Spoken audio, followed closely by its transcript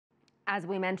As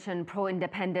we mentioned,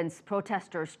 pro-independence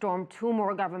protesters stormed 2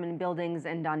 more government buildings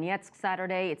in Donetsk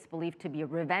Saturday. It's believed to be a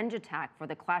revenge attack for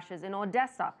the clashes in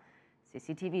Odessa.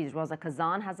 CCTV's Roza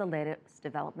Kazan has the latest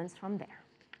developments from there.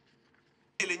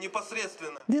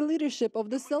 The leadership of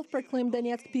the self-proclaimed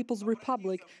Donetsk People's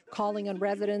Republic calling on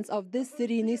residents of this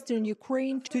city in eastern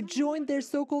Ukraine to join their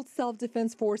so-called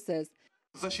self-defense forces.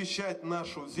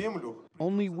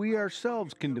 Only we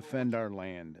ourselves can defend our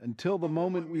land until the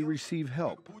moment we receive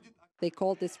help. They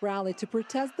called this rally to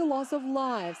protest the loss of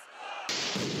lives.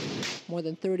 More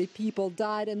than 30 people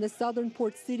died in the southern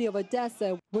port city of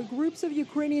Odessa, where groups of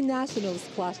Ukrainian nationalists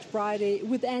clashed Friday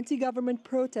with anti-government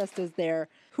protesters there,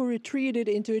 who retreated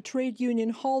into a trade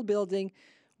union hall building,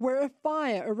 where a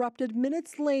fire erupted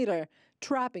minutes later,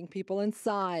 trapping people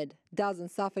inside.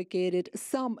 Dozens suffocated,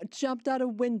 some jumped out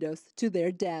of windows to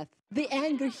their death. The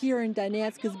anger here in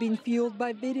Donetsk is being fueled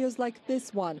by videos like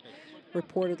this one,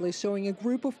 reportedly showing a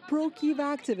group of pro-Kyiv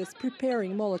activists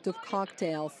preparing Molotov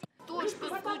cocktails.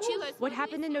 What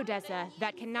happened in Odessa,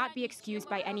 that cannot be excused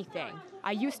by anything.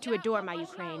 I used to adore my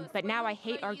Ukraine, but now I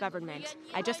hate our government.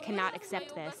 I just cannot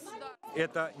accept this.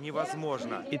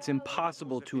 It's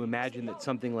impossible to imagine that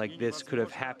something like this could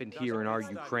have happened here in our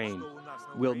Ukraine.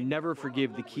 We'll never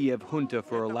forgive the Kiev junta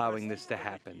for allowing this to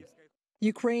happen.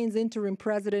 Ukraine's interim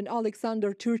president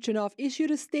Alexander Turchinov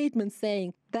issued a statement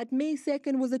saying that May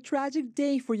 2nd was a tragic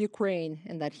day for Ukraine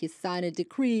and that he signed a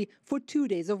decree for 2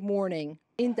 days of mourning.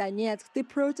 In Donetsk, the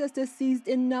protesters seized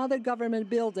another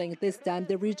government building, this time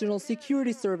the Regional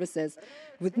Security Services,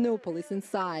 with no police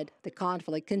inside. The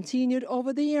conflict continued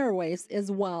over the airwaves as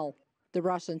well. The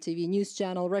Russian TV news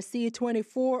channel Rossiya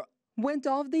 24 went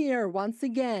off the air once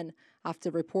again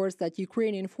after reports that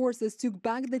Ukrainian forces took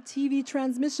back the TV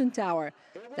transmission tower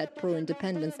that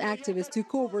pro-independence activists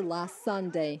took over last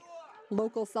Sunday.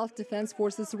 Local self-defense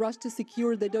forces rushed to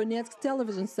secure the Donetsk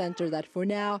television center that for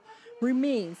now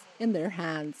remains in their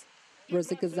hands.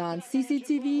 Roza Kazan,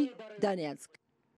 CCTV, Donetsk.